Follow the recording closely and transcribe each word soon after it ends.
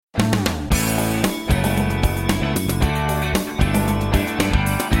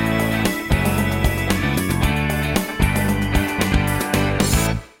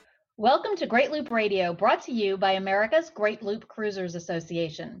Welcome to Great Loop Radio, brought to you by America's Great Loop Cruisers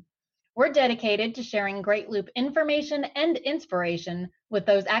Association. We're dedicated to sharing Great Loop information and inspiration with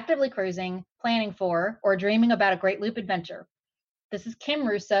those actively cruising, planning for, or dreaming about a Great Loop adventure. This is Kim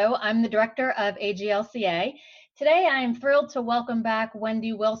Russo. I'm the director of AGLCA. Today, I am thrilled to welcome back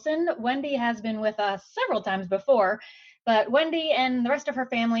Wendy Wilson. Wendy has been with us several times before, but Wendy and the rest of her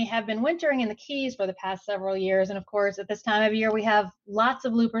family have been wintering in the Keys for the past several years. And of course, at this time of year, we have lots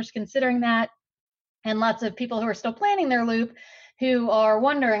of loopers considering that and lots of people who are still planning their loop who are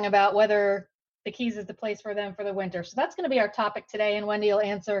wondering about whether the Keys is the place for them for the winter. So that's going to be our topic today, and Wendy will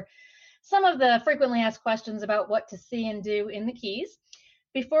answer some of the frequently asked questions about what to see and do in the Keys.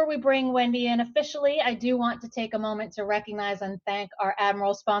 Before we bring Wendy in officially, I do want to take a moment to recognize and thank our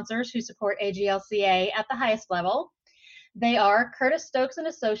Admiral sponsors who support AGLCA at the highest level. They are Curtis Stokes and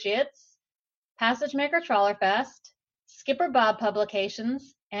Associates, Passage Maker Trawler Fest, Skipper Bob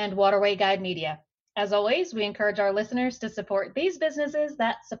Publications, and Waterway Guide Media. As always, we encourage our listeners to support these businesses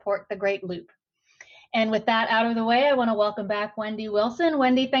that support the Great Loop. And with that out of the way, I want to welcome back Wendy Wilson.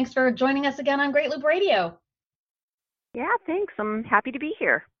 Wendy, thanks for joining us again on Great Loop Radio. Yeah, thanks. I'm happy to be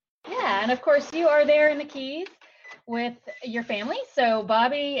here. Yeah, and of course you are there in the Keys with your family. So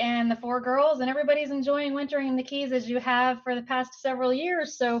Bobby and the four girls and everybody's enjoying wintering in the Keys as you have for the past several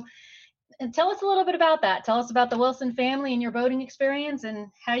years. So tell us a little bit about that. Tell us about the Wilson family and your boating experience and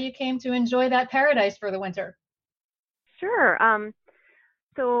how you came to enjoy that paradise for the winter. Sure.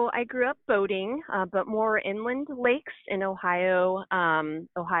 So I grew up boating, but more inland lakes in Ohio,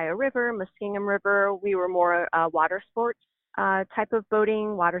 Ohio River, Muskingum River. We were more water sports type of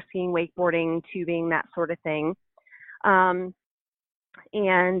boating, water skiing, wakeboarding, tubing, that sort of thing. And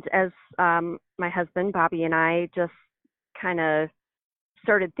as my husband, Bobby, and I just kind of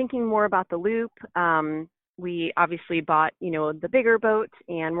started thinking more about the loop, we obviously bought, the bigger boat,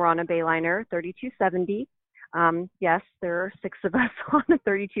 and we're on a Bayliner 3270. Yes, there are 6 of us on a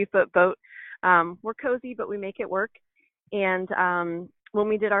 32-foot boat. We're cozy, but we make it work. And when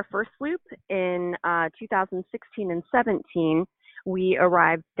we did our first loop in 2016 and 17, we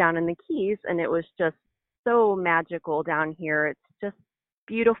arrived down in the Keys, and it was just so magical down here. It's just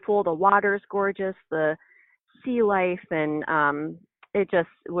beautiful. The water's gorgeous, the sea life, and it just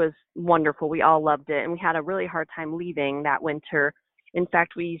was wonderful. We all loved it, and we had a really hard time leaving that winter. In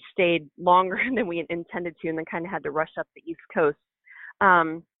fact, we stayed longer than we intended to and then kind of had to rush up the East Coast.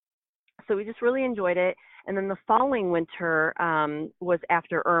 So we just really enjoyed it. And then the following winter was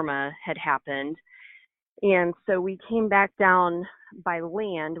after Irma had happened. And so we came back down by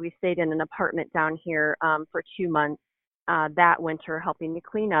land. We stayed in an apartment down here for 2 months that winter, helping to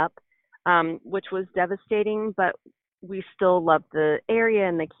clean up, which was devastating, but we still loved the area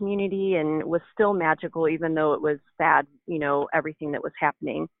and the community, and was still magical, even though it was sad, everything that was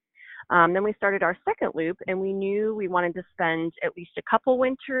happening. Then we started our second loop, and we knew we wanted to spend at least a couple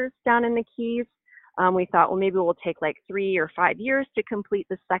winters down in the Keys. We thought, well, maybe we'll take like 3 or 5 years to complete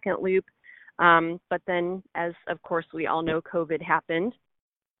the second loop. But then, as of course we all know, COVID happened.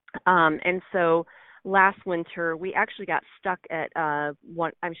 And so last winter, we actually got stuck at I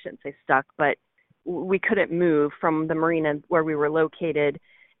shouldn't say stuck, but we couldn't move from the marina where we were located.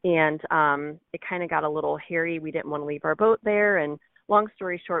 And it kind of got a little hairy. We didn't want to leave our boat there. And long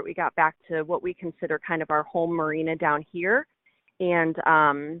story short, we got back to what we consider kind of our home marina down here. And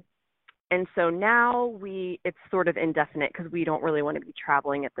so now it's sort of indefinite because we don't really want to be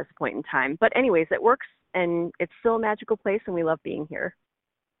traveling at this point in time. But anyways, it works, and it's still a magical place, and we love being here.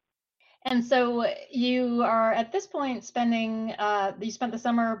 And so you are at this point you spent the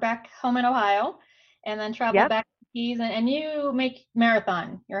summer back home in Ohio and then traveled back to the Keys, and you make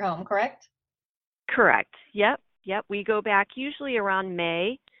Marathon your home, correct? Correct. Yep. We go back usually around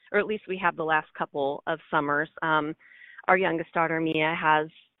May, or at least we have the last couple of summers. Our youngest daughter, Mia, has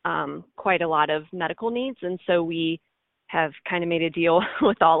quite a lot of medical needs, and so we have kind of made a deal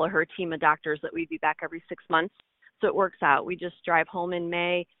with all of her team of doctors that we'd be back every 6 months. So it works out. We just drive home in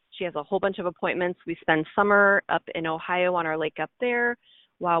May. She has a whole bunch of appointments. We spend summer up in Ohio on our lake up there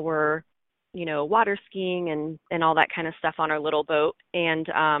while we're, water skiing and all that kind of stuff on our little boat. And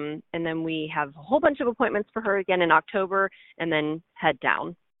then we have a whole bunch of appointments for her again in October, and then head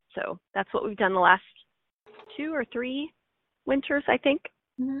down. So that's what we've done the last 2 or 3 winters, I think.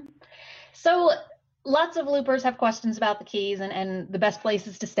 Mm-hmm. So lots of loopers have questions about the Keys and the best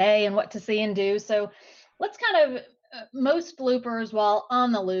places to stay and what to see and do. So let's kind of most loopers while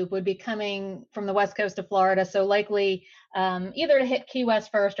on the loop would be coming from the west coast of Florida, so likely either to hit Key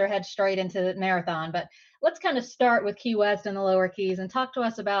West first or head straight into the Marathon. But let's kind of start with Key West and the lower Keys and talk to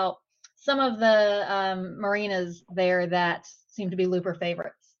us about some of the marinas there that seem to be looper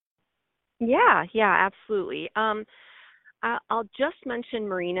favorites. Yeah, absolutely. I'll just mention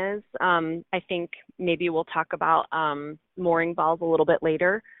marinas. I think maybe we'll talk about mooring balls a little bit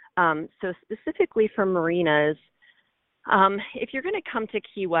later. So specifically for marinas, if you're going to come to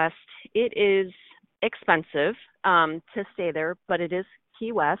Key West, it is expensive to stay there, but it is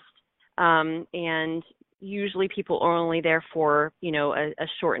Key West, and usually people are only there for a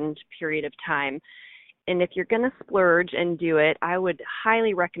shortened period of time. And if you're going to splurge and do it, I would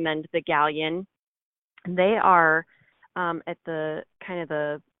highly recommend the Galleon. They are at the kind of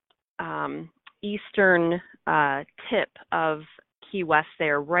the eastern tip of Key West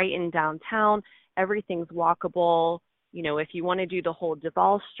there, right in downtown. Everything's walkable. If you want to do the whole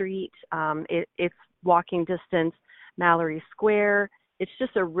Duval Street, it's walking distance. Mallory Square. It's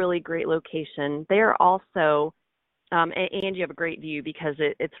just a really great location. They are also, and you have a great view because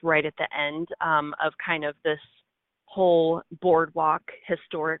it's right at the end of kind of this whole boardwalk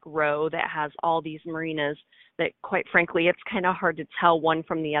historic row that has all these marinas that, quite frankly, it's kind of hard to tell one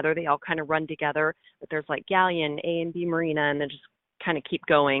from the other. They all kind of run together, but there's like Galleon, A and B Marina, and they just kind of keep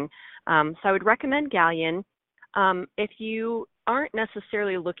going. So I would recommend Galleon. If you aren't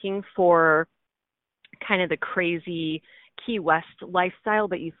necessarily looking for kind of the crazy Key West lifestyle,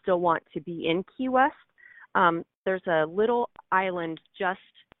 but you still want to be in Key West, there's a little island just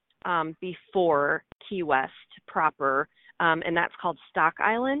before Key West proper, and that's called Stock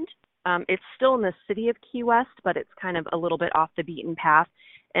Island. It's still in the city of Key West, but it's kind of a little bit off the beaten path.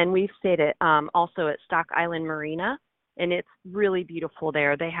 And we've stayed at also at Stock Island Marina, and it's really beautiful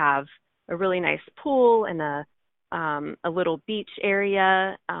there. They have a really nice pool and a little beach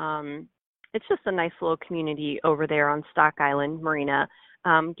area. It's just a nice little community over there on Stock Island Marina.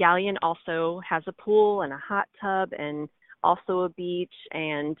 Galleon also has a pool and a hot tub and also a beach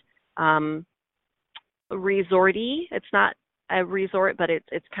and resorty. It's not a resort, but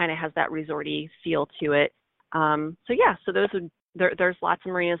it's kind of has that resorty feel to it. So those there's lots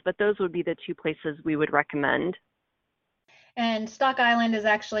of marinas, but those would be the two places we would recommend. And Stock Island is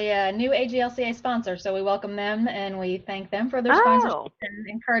actually a new AGLCA sponsor, so we welcome them and we thank them for their sponsorship and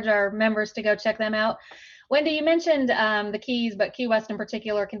encourage our members to go check them out. Wendy, you mentioned the Keys, but Key West in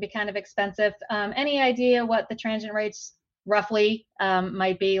particular can be kind of expensive. Any idea what the transient rates roughly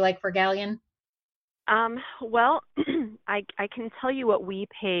might be like for Galleon? Well, I can tell you what we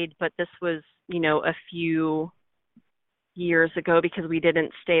paid, but this was, a few years ago because we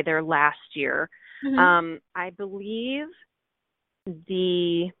didn't stay there last year. Mm-hmm. I believe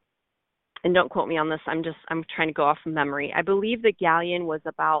and don't quote me on this, I'm trying to go off of memory. I believe the Galleon was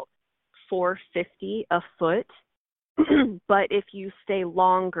about $450 a foot, but if you stay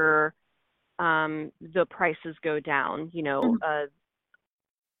longer, the prices go down,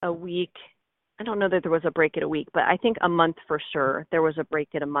 a week. I don't know that there was a break at a week, but I think a month for sure. There was a break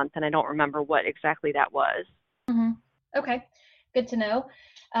at a month, and I don't remember what exactly that was. Mm-hmm. Okay, good to know.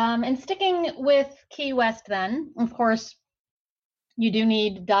 And sticking with Key West then, of course, you do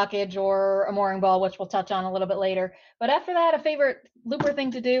need dockage or a mooring ball, which we'll touch on a little bit later. But after that, a favorite looper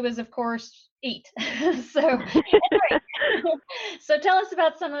thing to do is, of course, eat. So tell us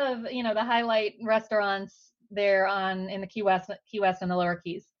about some of the highlight restaurants there in the Key West and the Lower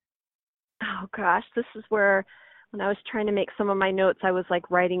Keys. Oh gosh, this is where when I was trying to make some of my notes, I was like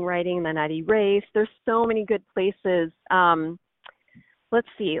writing, then I'd erase. There's so many good places. Let's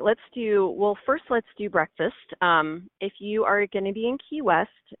see. First let's do breakfast. If you are going to be in Key West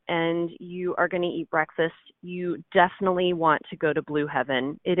and you are going to eat breakfast, you definitely want to go to Blue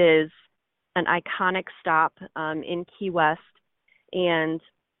Heaven. It is an iconic stop in Key West, and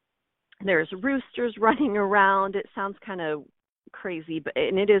there's roosters running around. It sounds kind of crazy,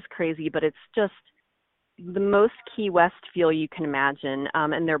 and it is crazy, but it's just the most Key West feel you can imagine.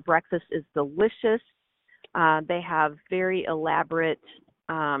 And their breakfast is delicious. They have very elaborate,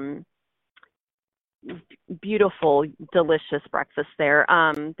 beautiful, delicious breakfast there.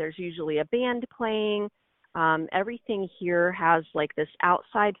 There's usually a band playing. Everything here has like this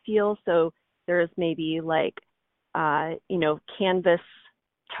outside feel. So there's maybe like, canvas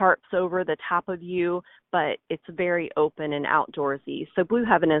tarps over the top of you, but it's very open and outdoorsy. So Blue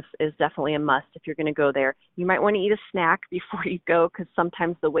Heaven is definitely a must if you're going to go there. You might want to eat a snack before you go because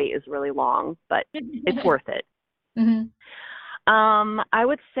sometimes the wait is really long, but it's worth it. Mm-hmm. I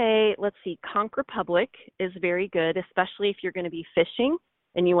would say, let's see, Conch Republic is very good, especially if you're going to be fishing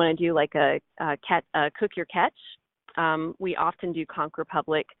and you want to do like a cook your catch. We often do Conch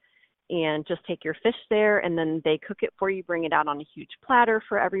Republic and just take your fish there, and then they cook it for you, bring it out on a huge platter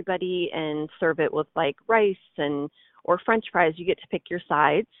for everybody, and serve it with like rice or French fries. You get to pick your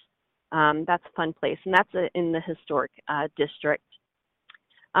sides. That's a fun place, and that's in the historic district.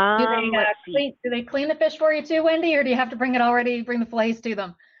 Do they Let's see. clean the fish for you too, Wendy, or do you have to bring the fillets to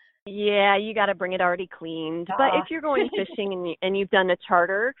them? Yeah, you got to bring it already cleaned. But Ah. if you're going fishing and you've done a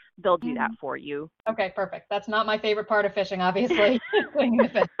charter, they'll do that Mhm. for you. Okay, perfect. That's not my favorite part of fishing, obviously, cleaning the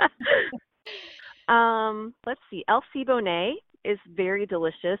fish. Let's see. El Ciboney is very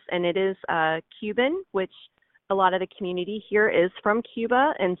delicious, and it is Cuban, which a lot of the community here is from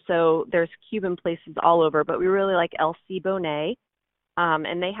Cuba, and so there's Cuban places all over, but we really like El Ciboney.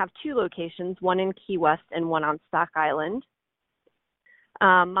 And they have two locations, one in Key West and one on Stock Island.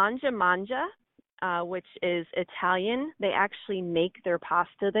 Manja Manja, which is Italian. They actually make their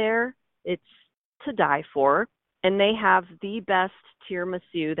pasta there. It's to die for. And they have the best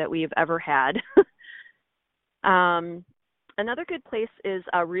tiramisu that we have ever had. Another good place is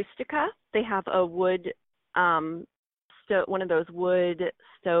Rustica. They have a wood, one of those wood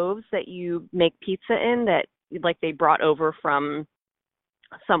stoves that you make pizza in that like they brought over from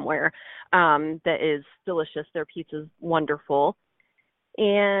somewhere, that is delicious. Their pizza's wonderful.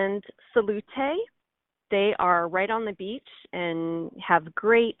 And Salute, they are right on the beach and have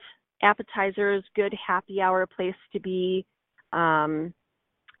great appetizers, good happy hour place to be. Geiger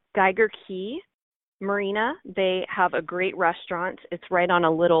Key Marina, they have a great restaurant. It's right on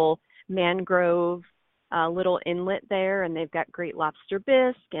a little mangrove, little inlet there, and they've got great lobster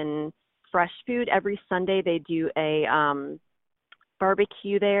bisque and fresh food. Every Sunday they do a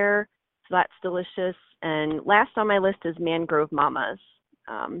barbecue there, so that's delicious. And last on my list is Mangrove Mamas.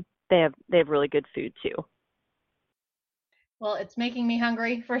 They have really good food too. Well, it's making me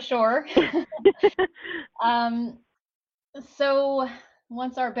hungry for sure. Um, so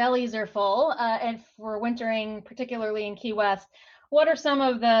once our bellies are full, and if we're wintering, particularly in Key West, what are some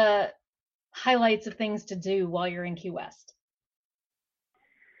of the highlights of things to do while you're in Key West?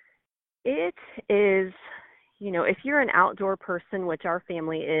 It is, if you're an outdoor person, which our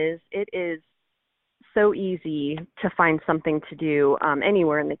family is, it is so easy to find something to do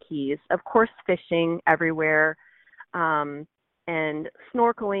anywhere in the Keys. Of course, fishing everywhere, and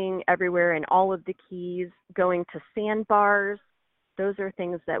snorkeling everywhere in all of the Keys, going to sandbars. Those are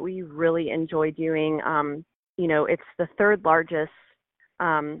things that we really enjoy doing. It's the third largest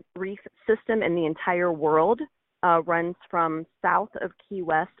reef system in the entire world, runs from south of Key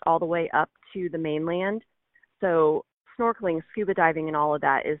West all the way up to the mainland. So snorkeling, scuba diving, and all of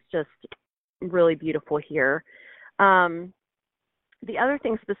that is just really beautiful here. The other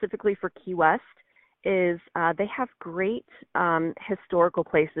thing specifically for Key West is they have great historical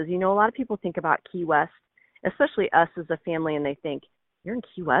places. A lot of people think about Key West, especially us as a family, and they think, you're in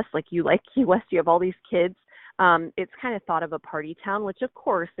Key West? Like, you like Key West? You have all these kids? It's kind of thought of a party town, which of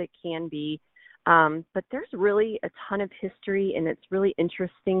course it can be. But there's really a ton of history, and it's really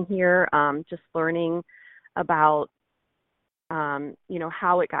interesting here, just learning about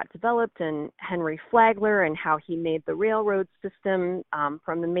how it got developed, and Henry Flagler and how he made the railroad system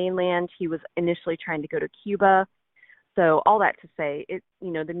from the mainland. He was initially trying to go to Cuba. So all that to say,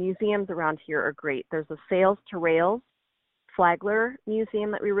 the museums around here are great. There's a Sails to Rails Flagler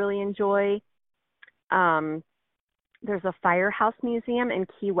Museum that we really enjoy. There's a Firehouse Museum in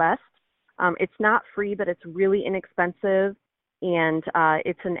Key West. It's not free, but it's really inexpensive. And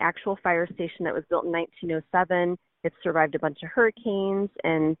it's an actual fire station that was built in 1907. It's survived a bunch of hurricanes,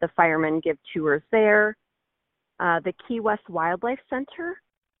 and the firemen give tours there. The Key West Wildlife Center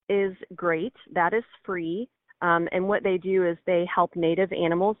is great. That is free. And what they do is they help native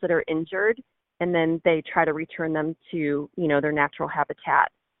animals that are injured, and then they try to return them to, their natural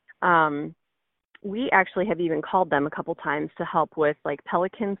habitat. We actually have even called them a couple times to help with like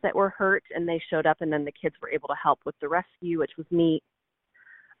pelicans that were hurt, and they showed up, and then the kids were able to help with the rescue, which was neat.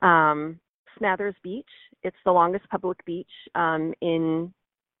 Smathers Beach, it's the longest public beach in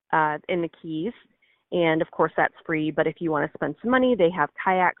the Keys, and of course that's free, but if you want to spend some money, they have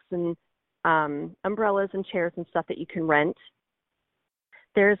kayaks and umbrellas and chairs and stuff that you can rent.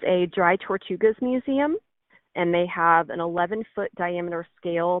 There's a Dry Tortugas Museum, and they have an 11-foot diameter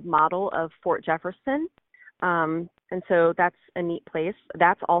scale model of Fort Jefferson, and so that's a neat place.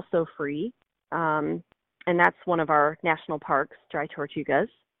 That's also free, and that's one of our national parks, Dry Tortugas.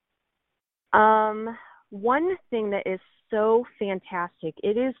 One thing that is so fantastic,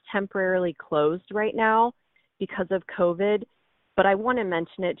 it is temporarily closed right now because of COVID, but I want to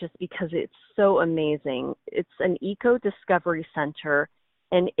mention it just because it's so amazing. It's an Eco Discovery Center,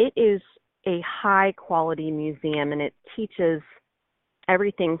 and it is a high quality museum, and it teaches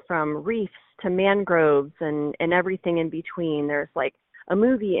everything from reefs to mangroves and everything in between. There's like a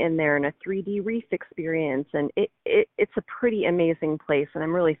movie in there and a 3D reef experience, and it's a pretty amazing place, and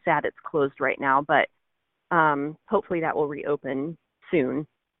I'm really sad it's closed right now, but hopefully that will reopen soon.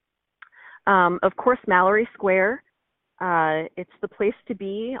 Of course, Mallory Square. It's the place to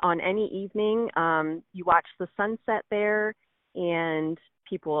be on any evening. You watch the sunset there, and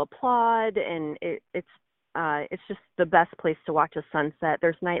people applaud, and it's just the best place to watch a sunset.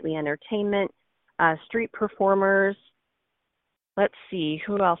 There's nightly entertainment, street performers. Let's see,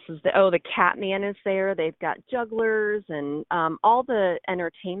 who else is there? Oh, the Catman is there. They've got jugglers, and all the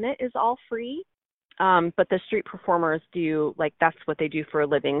entertainment is all free. But the street performers do, like, that's what they do for a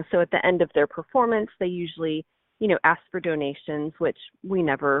living. So at the end of their performance, they usually, ask for donations, which we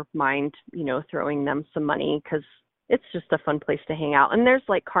never mind, throwing them some money because it's just a fun place to hang out. And there's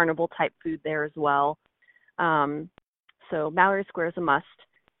like carnival type food there as well. So Mallory Square is a must.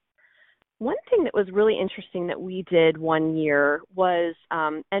 One thing that was really interesting that we did one year was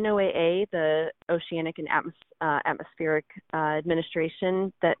NOAA, the Oceanic and Atmospheric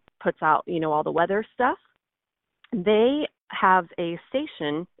Administration that puts out, all the weather stuff. They have a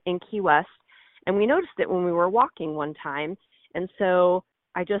station in Key West, and we noticed it when we were walking one time. And so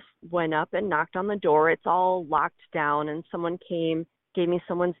I just went up and knocked on the door. It's all locked down, and someone came, gave me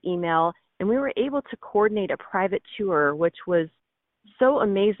someone's email, and we were able to coordinate a private tour, which was so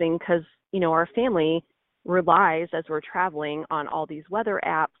amazing because our family relies as we're traveling on all these weather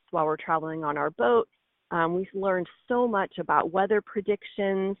apps while we're traveling on our boat. We've learned so much about weather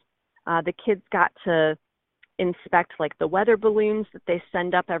predictions. The kids got to inspect like the weather balloons that they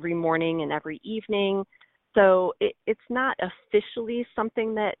send up every morning and every evening. So it's not officially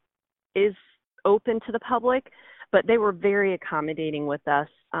something that is open to the public, but they were very accommodating with us.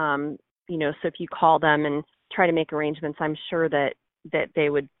 So if you call them and try to make arrangements, I'm sure that they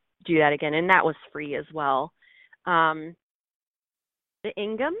would do that again, and that was free as well. The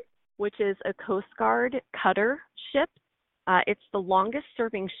Ingham, which is a Coast Guard cutter ship, it's the longest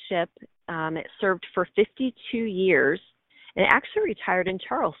serving ship. It served for 52 years, and it actually retired in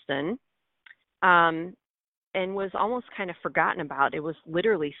Charleston, and was almost kind of forgotten about. It was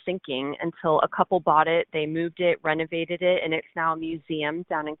literally sinking until a couple bought it, they moved it, renovated it, and it's now a museum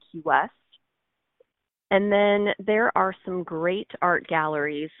down in Key West. And then there are some great art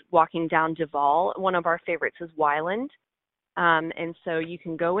galleries walking down Duval. One of our favorites is Wyland. And so you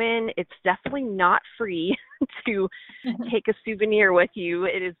can go in. It's definitely not free to take a souvenir with you.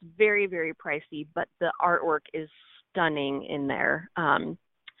 It is very, very pricey, but the artwork is stunning in there.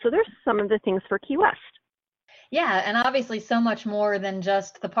 So there's some of the things for Key West. Yeah, and obviously so much more than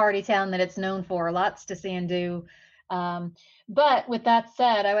just the party town that it's known for. Lots to see and do. But with that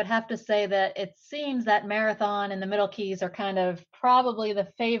said, I would have to say that it seems that Marathon and the Middle Keys are kind of probably the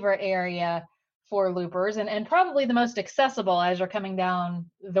favorite area for loopers and probably the most accessible as you're coming down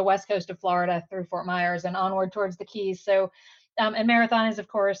the west coast of Florida through Fort Myers and onward towards the Keys. So, and Marathon is, of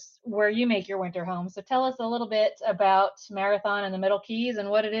course, where you make your winter home. So tell us a little bit about Marathon and the Middle Keys and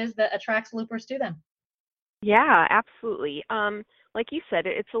what it is that attracts loopers to them. Yeah, absolutely. Like you said,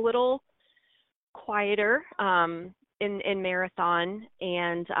 it's a little quieter in Marathon,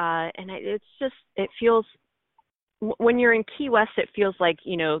 and it's just, it feels, when you're in Key West, it feels like,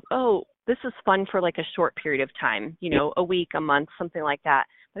 oh, this is fun for like a short period of time, a week, a month, something like that.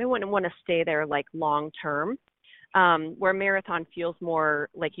 But I wouldn't want to stay there like long term. Where Marathon feels more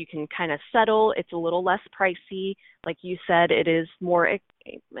like you can kind of settle. It's a little less pricey. Like you said, it is more,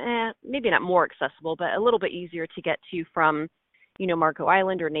 maybe not more accessible, but a little bit easier to get to from Marco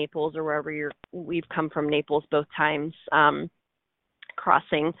Island or Naples or wherever we've come from. Naples both times,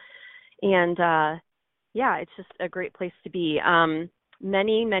 crossing. And it's just a great place to be.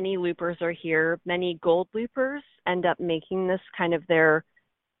 Many loopers are here. Many gold loopers end up making this kind of their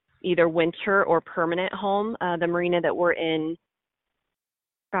either winter or permanent home. The marina that we're in,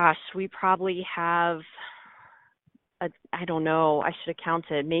 we probably have, I don't know, I should have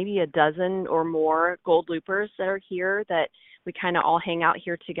counted, maybe a dozen or more gold loopers that are here that we kind of all hang out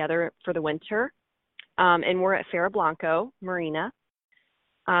here together for the winter. And we're at Ferrablanco Marina.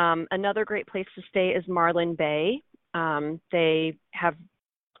 Another great place to stay is Marlin Bay. They have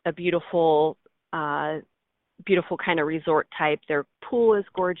a beautiful kind of resort type. Their pool is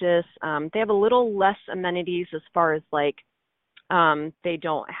gorgeous. They have a little less amenities as far as like, they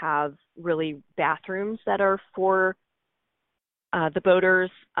don't have really bathrooms that are for the boaters,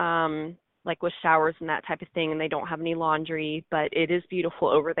 like with showers and that type of thing, and they don't have any laundry, but it is beautiful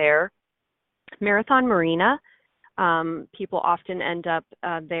over there. Marathon Marina, people often end up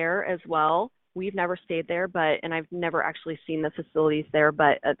there as well. We've never stayed there, and I've never actually seen the facilities there,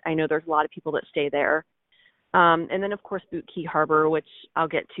 but I know there's a lot of people that stay there. And then, of course, Boot Key Harbor, which I'll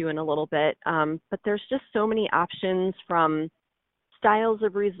get to in a little bit. But there's just so many options, from styles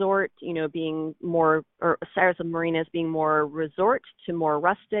of resort, being more, or styles of marinas being more resort to more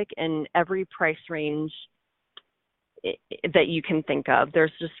rustic, and every price range that you can think of.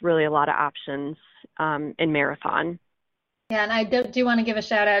 There's just really a lot of options in Marathon. Yeah, and I do want to give a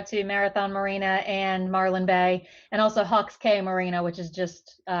shout out to Marathon Marina and Marlin Bay, and also Hawks Cay Marina, which is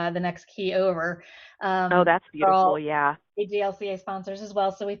just the next key over. Oh, that's They're beautiful. all Yeah. AGLCA sponsors as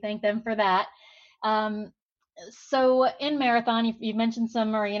well, so we thank them for that. Um, so in Marathon, you've mentioned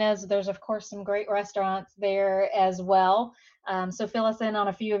some marinas. There's, of course, some great restaurants there as well. So fill us in on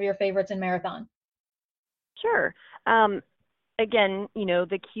a few of your favorites in Marathon. Sure. Again,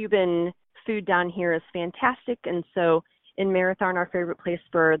 the Cuban food down here is fantastic. And so in Marathon, our favorite place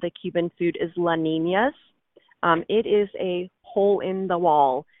for the Cuban food is La Nina's. It is a hole in the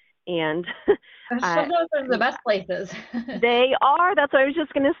wall. And Sometimes they're the best places. they are. That's what I was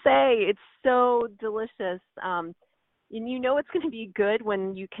just going to say. It's so delicious. And it's going to be good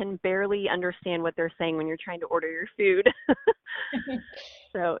when you can barely understand what they're saying when you're trying to order your food.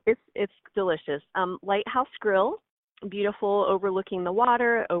 So it's delicious. Lighthouse Grill, beautiful, overlooking the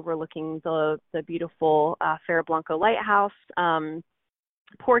water, overlooking the beautiful Ferro Blanco Lighthouse.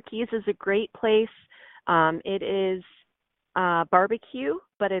 Porky's is a great place. It is barbecue,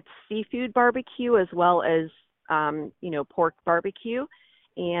 but it's seafood barbecue as well as pork barbecue,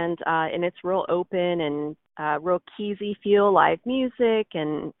 and it's real open and real Keysy feel, live music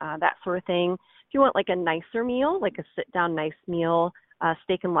and that sort of thing. If you want like a nicer meal, like a sit down nice meal,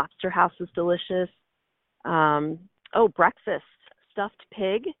 Steak and Lobster House is delicious. Breakfast, stuffed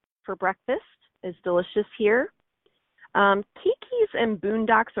pig for breakfast is delicious here. Kiki's and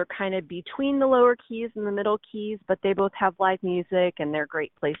Boondocks are kind of between the lower keys and the middle keys, but they both have live music and they're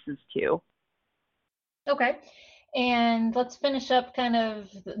great places too. Okay. And let's finish up kind of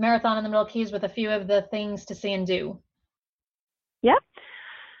the Marathon in the Middle Keys with a few of the things to see and do. Yep.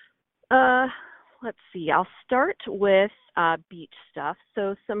 Let's see. I'll start with beach stuff.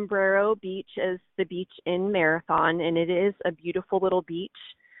 So Sombrero Beach is the beach in Marathon, and it is a beautiful little beach.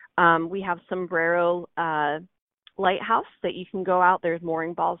 We have Sombrero Lighthouse that you can go out. There's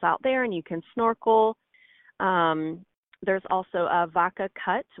mooring balls out there, and you can snorkel. There's also a Vaca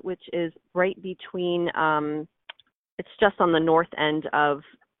Cut, which is right between, it's just on the north end of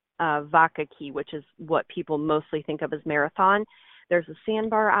Vaca Key, which is what people mostly think of as Marathon. There's a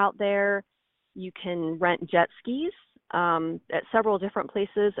sandbar out there. You can rent jet skis at several different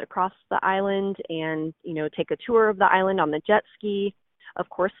places across the island and, take a tour of the island on the jet ski. Of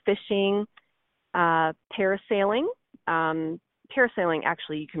course, fishing, parasailing. Parasailing,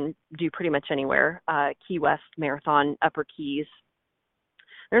 actually, you can do pretty much anywhere. Key West, Marathon, Upper Keys.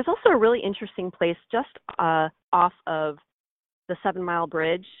 There's also a really interesting place just off of the 7 Mile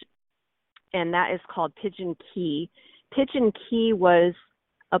Bridge, and that is called Pigeon Key. Pigeon Key was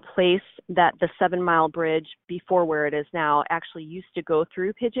a place that the 7 Mile Bridge, before where it is now, actually used to go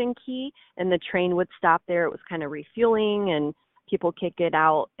through Pigeon Key, and the train would stop there. It was kind of refueling, and people could get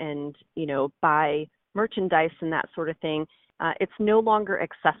out and, buy merchandise and that sort of thing. It's no longer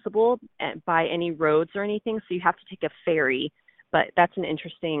accessible by any roads or anything, so you have to take a ferry. But that's an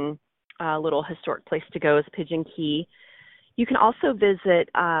interesting little historic place to go, is Pigeon Key. You can also visit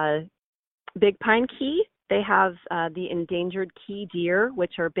Big Pine Key. They have the endangered key deer,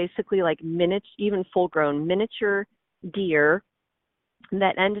 which are basically like even full-grown miniature deer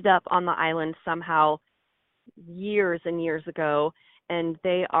that ended up on the island somehow years and years ago. And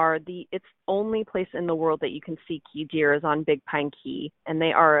they are it's only place in the world that you can see key deer is on Big Pine Key. And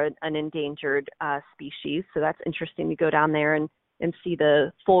they are an endangered species. So that's interesting to go down there and see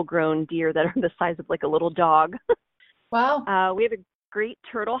the full-grown deer that are the size of like a little dog. Wow. We have a great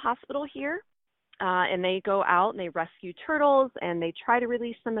turtle hospital here. And they go out and they rescue turtles and they try to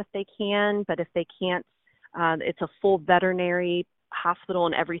release them if they can. But if they can't, it's a full veterinary hospital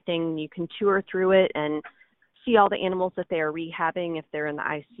and everything. You can tour through it and see all the animals that they are rehabbing, if they're in the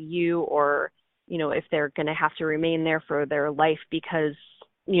ICU or, if they're going to have to remain there for their life because,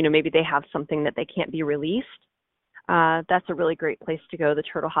 maybe they have something that they can't be released. That's a really great place to go, the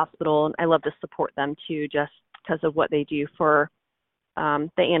Turtle Hospital. And I love to support them too, just because of what they do for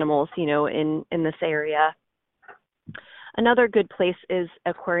the animals, in this area. Another good place is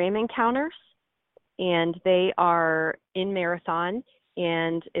Aquarium Encounters, and they are in Marathon,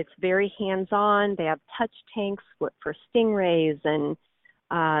 and it's very hands-on. They have touch tanks for stingrays and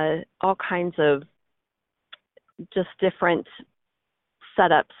all kinds of just different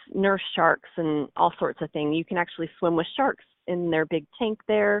setups, nurse sharks and all sorts of things. You can actually swim with sharks in their big tank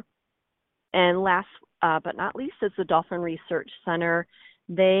there. And last but not least is the Dolphin Research Center.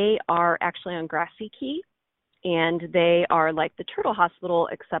 They are actually on Grassy Key, and they are like the turtle hospital,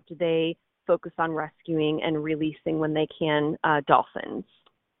 except they focus on rescuing and releasing when they can dolphins.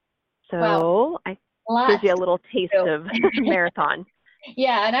 Wow, So I gives lots you a to little taste do. of marathon.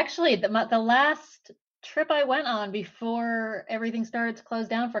 Yeah, and actually, the last trip I went on before everything started to close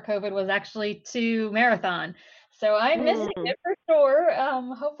down for COVID was actually to Marathon. So I'm missing Mm. it for sure.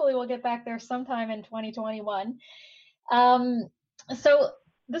 Hopefully, we'll get back there sometime in 2021. Um, so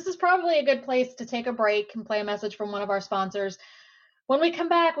this is probably a good place to take a break and play a message from one of our sponsors. When we come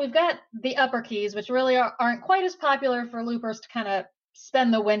back, we've got the Upper Keys, which really aren't quite as popular for loopers to kind of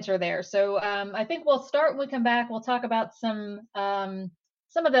spend the winter there. So I think we'll start when we come back. We'll talk about some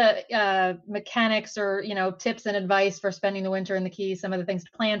of the mechanics or tips and advice for spending the winter in the Keys, some of the things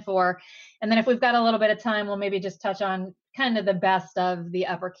to plan for, and then if we've got a little bit of time, we'll maybe just touch on kind of the best of the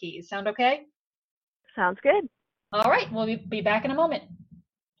Upper Keys. Sound okay? Sounds good. All right, we'll be back in a moment.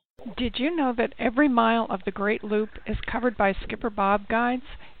 Did you know that every mile of the Great Loop is covered by Skipper Bob guides?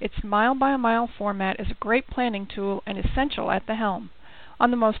 Its mile-by-mile format is a great planning tool and essential at the helm.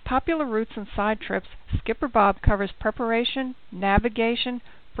 On the most popular routes and side trips, Skipper Bob covers preparation, navigation,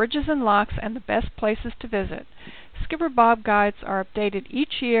 bridges and locks, and the best places to visit. Skipper Bob guides are updated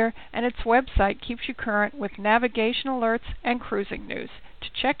each year, and its website keeps you current with navigation alerts and cruising news. To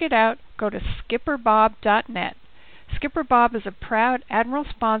check it out, go to skipperbob.net. Skipper Bob is a proud Admiral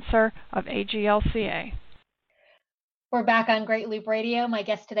sponsor of AGLCA. We're back on Great Loop Radio. My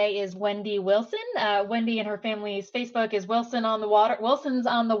guest today is Wendy Wilson. Wendy and her family's Facebook is Wilson's on the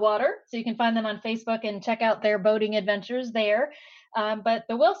Water. So you can find them on Facebook and check out their boating adventures there. But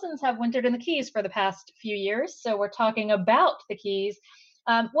the Wilsons have wintered in the Keys for the past few years. So we're talking about the Keys.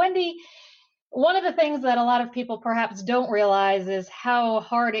 Wendy, one of the things that a lot of people perhaps don't realize is how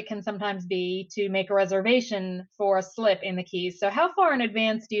hard it can sometimes be to make a reservation for a slip in the Keys. So how far in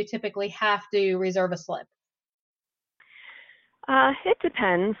advance do you typically have to reserve a slip? It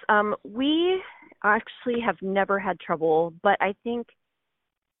depends. We actually have never had trouble, but I think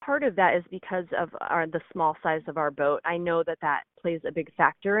part of that is because of the small size of our boat. I know that plays a big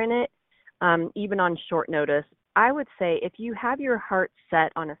factor in it, even on short notice. I would say if you have your heart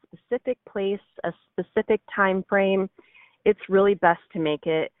set on a specific place, a specific time frame, it's really best to make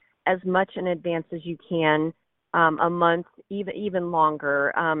it as much in advance as you can, a month, even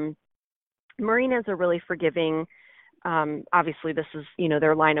longer. Marinas are really forgiving. Obviously, this is,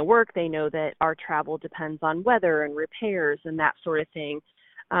 their line of work. They know that our travel depends on weather and repairs and that sort of thing.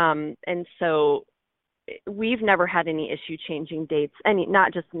 And so we've never had any issue changing dates,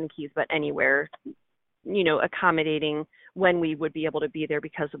 not just in the Keys, but anywhere, accommodating when we would be able to be there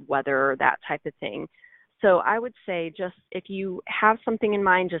because of weather or that type of thing. So I would say just if you have something in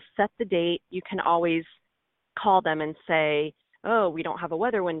mind, just set the date. You can always call them and say, oh, we don't have a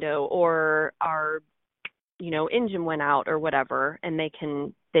weather window, or our engine went out or whatever, and they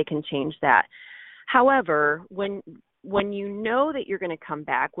can change that. However, when you know that you're going to come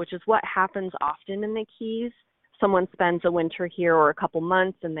back, which is what happens often in the Keys, someone spends a winter here or a couple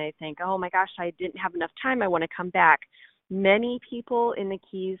months and they think, oh my gosh, I didn't have enough time, I want to come back. Many people in the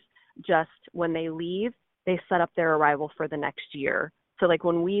Keys, just when they leave, they set up their arrival for the next year. So like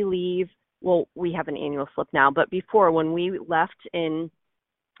when we leave, well, we have an annual slip now, but before, when we left in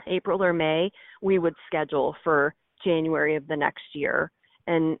April or May, we would schedule for January of the next year.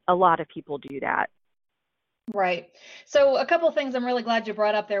 And a lot of people do that. Right. So a couple of things I'm really glad you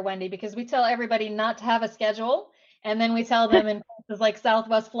brought up there, Wendy, because we tell everybody not to have a schedule. And then we tell them in places like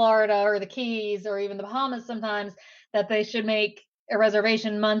Southwest Florida or the Keys or even the Bahamas sometimes that they should make a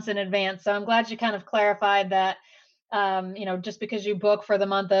reservation months in advance. So I'm glad you kind of clarified that, just because you book for the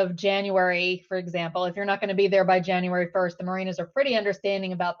month of January, for example, if you're not going to be there by January 1st, the marinas are pretty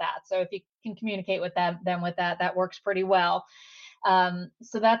understanding about that. So if you can communicate with them with that works pretty well.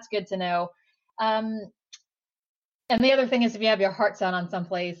 So that's good to know. And the other thing is, if you have your heart set on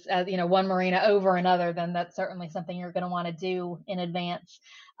someplace, one marina over another, then that's certainly something you're going to want to do in advance.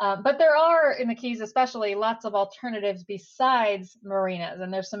 But there are, in the Keys especially, lots of alternatives besides marinas,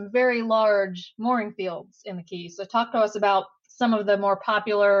 and there's some very large mooring fields in the Keys. So talk to us about some of the more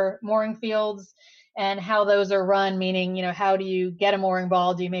popular mooring fields and how those are run, meaning, how do you get a mooring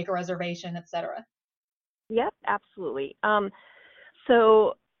ball? Do you make a reservation, et cetera? Yep, absolutely.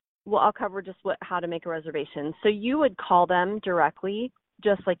 Well, I'll cover just how to make a reservation. So you would call them directly,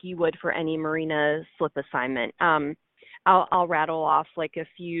 just like you would for any marina slip assignment. I'll rattle off like a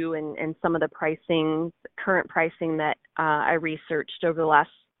few and some of the current pricing that I researched over the last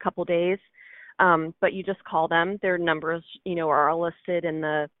couple days. But you just call them. Their numbers, are all listed in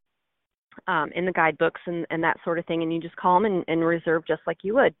the guidebooks and that sort of thing. And you just call them and reserve just like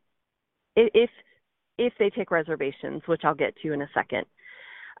you would. If if they take reservations, which I'll get to in a second.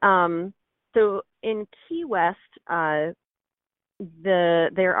 So in Key West,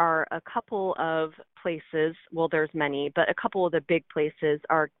 there are a couple of places. Well, there's many, but a couple of the big places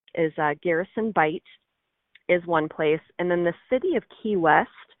is Garrison Bight is one place, and then the city of Key West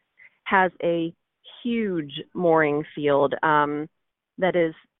has a huge mooring field that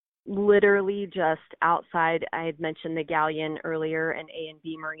is literally just outside. I had mentioned the Galleon earlier and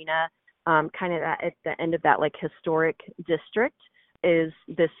A&B Marina, kind of at the end of that like historic district is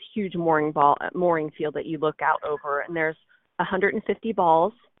this huge mooring field that you look out over, and there's 150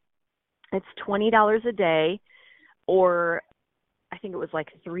 balls. It's $20 a day, or I think it was like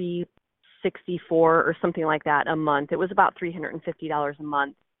 $364 or something like that a month. It was about $350 a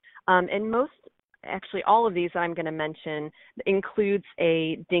month. And actually all of these that I'm going to mention includes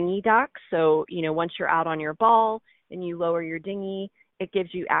a dinghy dock. So, once you're out on your ball and you lower your dinghy, it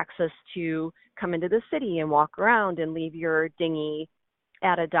gives you access to come into the city and walk around and leave your dinghy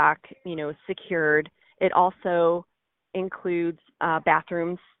at a dock, secured. It also includes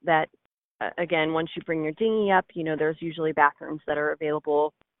bathrooms that, again, once you bring your dinghy up, there's usually bathrooms that are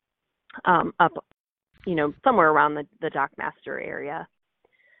available up, somewhere around the dockmaster area.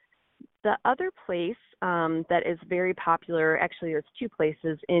 The other place that is very popular, actually there's two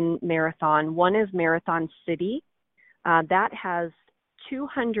places in Marathon. One is Marathon City. That has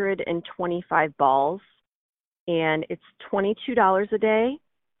 225 balls, and it's $22 a day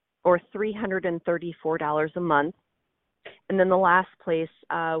or $334 a month. And then the last place,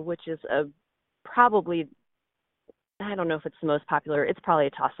 which is probably, I don't know if it's the most popular, it's probably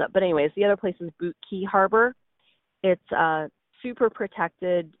a toss-up. But anyways, the other place is Boot Key Harbor. It's a super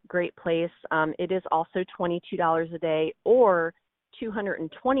protected, great place. It is also $22 a day or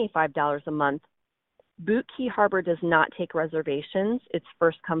 $225 a month. Boot Key Harbor does not take reservations. It's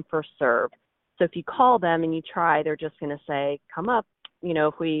first come, first serve. So if you call them and you try, they're just going to say, come up.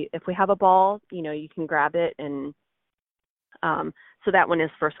 If we have a ball, you can grab it. And so that one is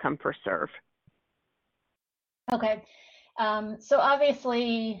first come, first serve. Okay. So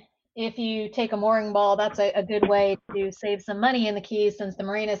obviously, if you take a mooring ball, that's a good way to save some money in the Keys, since the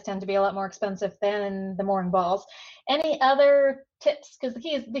marinas tend to be a lot more expensive than the mooring balls. Any other tips? Because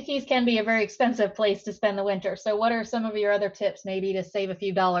the Keys can be a very expensive place to spend the winter. So what are some of your other tips maybe to save a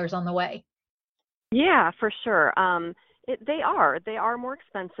few dollars on the way? Yeah, for sure. They are more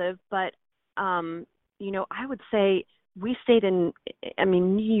expensive, but I would say we stayed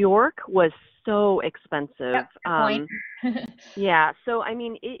New York was so expensive. Yep, good point. Yeah, so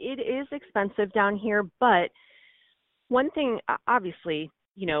it is expensive down here, but one thing, obviously,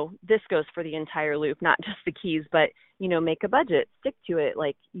 this goes for the entire loop, not just the Keys, but make a budget, stick to it.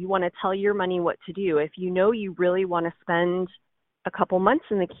 Like, you want to tell your money what to do. If you really want to spend a couple months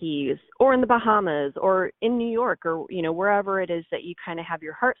in the Keys or in the Bahamas or in New York or, wherever it is that you kind of have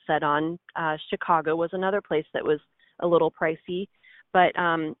your heart set on. Chicago was another place that was a little pricey, but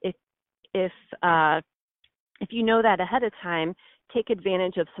if you know that ahead of time, take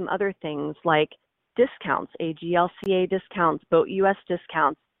advantage of some other things like discounts, AGLCA discounts, Boat US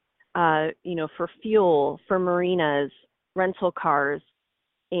discounts, for fuel, for marinas, rental cars,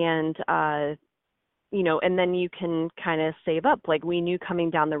 and and then you can kind of save up. Like, we knew coming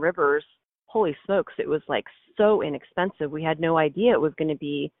down the rivers, holy smokes, it was like so inexpensive. We had no idea it was going to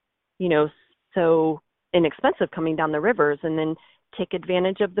be, so inexpensive coming down the rivers, and then take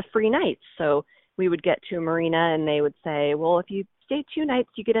advantage of the free nights. So we would get to a marina and they would say, well, if you stay 2 nights,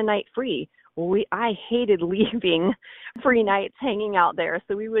 you get a night free. Well, I hated leaving free nights hanging out there.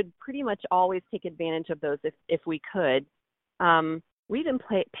 So we would pretty much always take advantage of those if we could. We even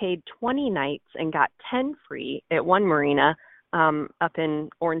paid 20 nights and got 10 free at one marina up in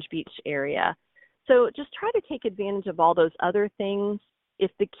Orange Beach area. So just try to take advantage of all those other things.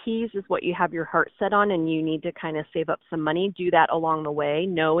 If the Keys is what you have your heart set on and you need to kind of save up some money, do that along the way,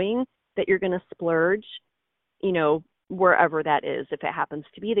 knowing that you're going to splurge, wherever that is. If it happens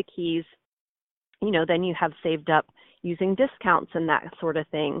to be the Keys, then you have saved up using discounts and that sort of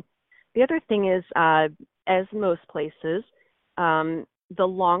thing. The other thing is, as most places, the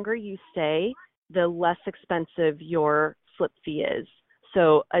longer you stay, the less expensive your slip fee is.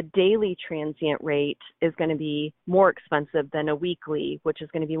 So a daily transient rate is going to be more expensive than a weekly, which is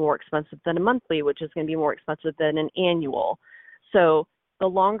going to be more expensive than a monthly, which is going to be more expensive than an annual. So the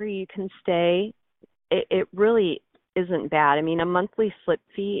longer you can stay, it really isn't bad. A monthly slip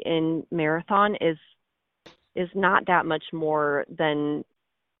fee in Marathon is not that much more than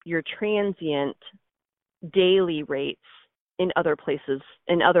your transient daily rates in other places,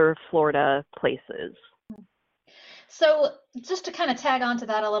 in other Florida places. So just to kind of tag on to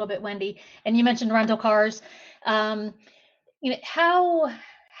that a little bit, Wendy, and you mentioned rental cars. Um, how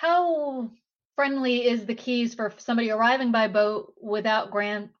friendly is the Keys for somebody arriving by boat without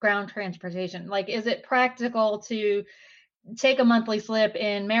ground transportation? Like, is it practical to take a monthly slip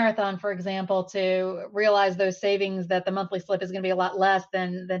in Marathon, for example, to realize those savings that the monthly slip is going to be a lot less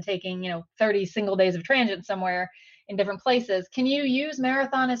than taking 30 single days of transit somewhere in different places? Can you use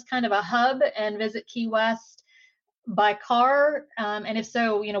Marathon as kind of a hub and visit Key West by car? And if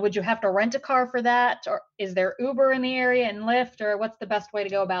so, would you have to rent a car for that? Or is there Uber in the area and Lyft? Or what's the best way to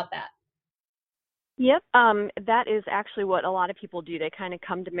go about that? Yep, that is actually what a lot of people do. They kind of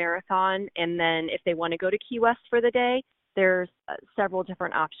come to Marathon, and then if they want to go to Key West for the day, there's several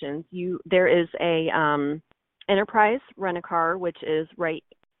different options. There is a Enterprise rent-a-car, which is right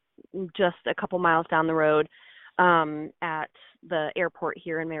just a couple miles down the road at the airport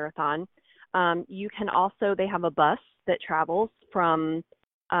here in Marathon. You can also, they have a bus that travels from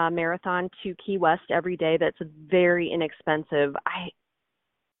Marathon to Key West every day that's very inexpensive.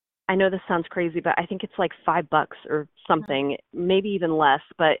 I know this sounds crazy, but I think it's like $5 or something, maybe even less,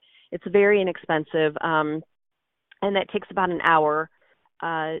 but it's very inexpensive. And that takes about an hour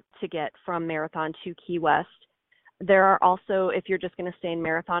to get from Marathon to Key West. There are also, if you're just going to stay in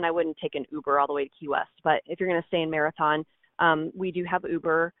Marathon, I wouldn't take an Uber all the way to Key West, but if you're going to stay in Marathon, we do have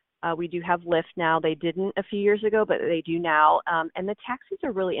Uber. We do have Lyft now. They didn't a few years ago, but they do now. And the taxis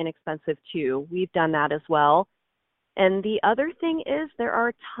are really inexpensive too. We've done that as well. And the other thing is there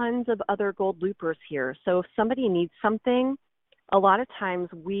are tons of other Gold Loopers here. So if somebody needs something, a lot of times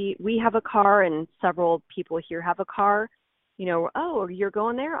we have a car and several people here have a car. Oh, you're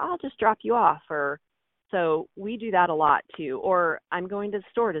going there? I'll just drop you off. So we do that a lot too. Or I'm going to the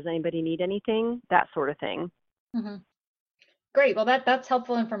store. Does anybody need anything? That sort of thing. Mm-hmm. Great. Well, that's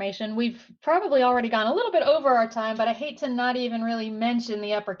helpful information. We've probably already gone a little bit over our time, but I hate to not even really mention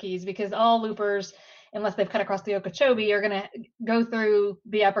the Upper Keys because all loopers, unless they've cut across the Okeechobee, are going to go through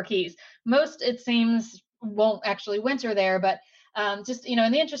the Upper Keys. Most, it seems, won't actually winter there, but just,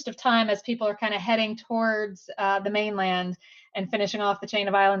 in the interest of time, as people are kind of heading towards the mainland and finishing off the chain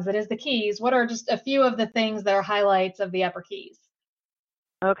of islands that is the Keys, what are just a few of the things that are highlights of the Upper Keys?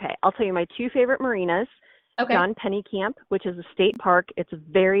 Okay, I'll tell you my two favorite marinas. Okay. John Penny Camp, which is a state park. It's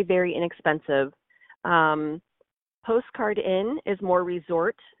very, very inexpensive. Postcard Inn is more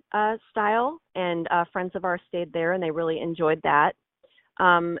resort style, and friends of ours stayed there, and they really enjoyed that.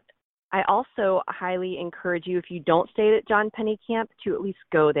 I also highly encourage you, if you don't stay at John Penny Camp, to at least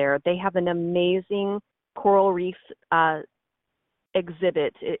go there. They have an amazing coral reef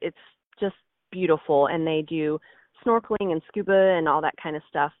exhibit. It's just beautiful, and they do snorkeling and scuba and all that kind of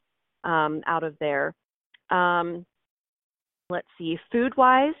stuff out of there. Let's see,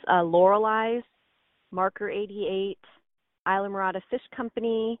 food-wise, Lorelei's, Marker 88, Islamorada Fish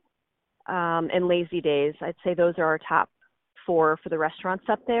Company, and Lazy Days. I'd say those are our top 4 for the restaurants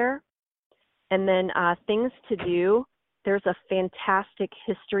up there. And then things to do, there's a fantastic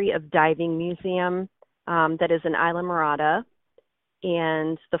history of diving museum that is in Islamorada.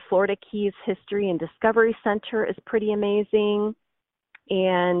 And the Florida Keys History and Discovery Center is pretty amazing.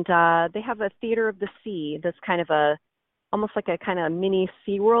 And they have a Theater of the Sea that's kind of almost like a kind of mini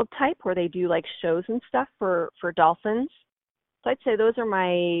SeaWorld type where they do like shows and stuff for dolphins. So I'd say those are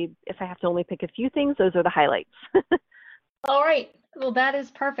if I have to only pick a few things, those are the highlights. All right. Well, that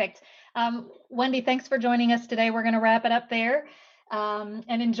is perfect. Wendy, thanks for joining us today. We're going to wrap it up there and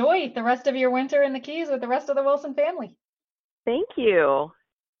enjoy the rest of your winter in the Keys with the rest of the Wilson family. Thank you.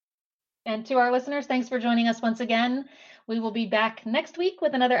 And to our listeners, thanks for joining us once again. We will be back next week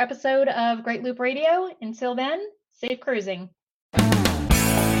with another episode of Great Loop Radio. Until then, safe cruising.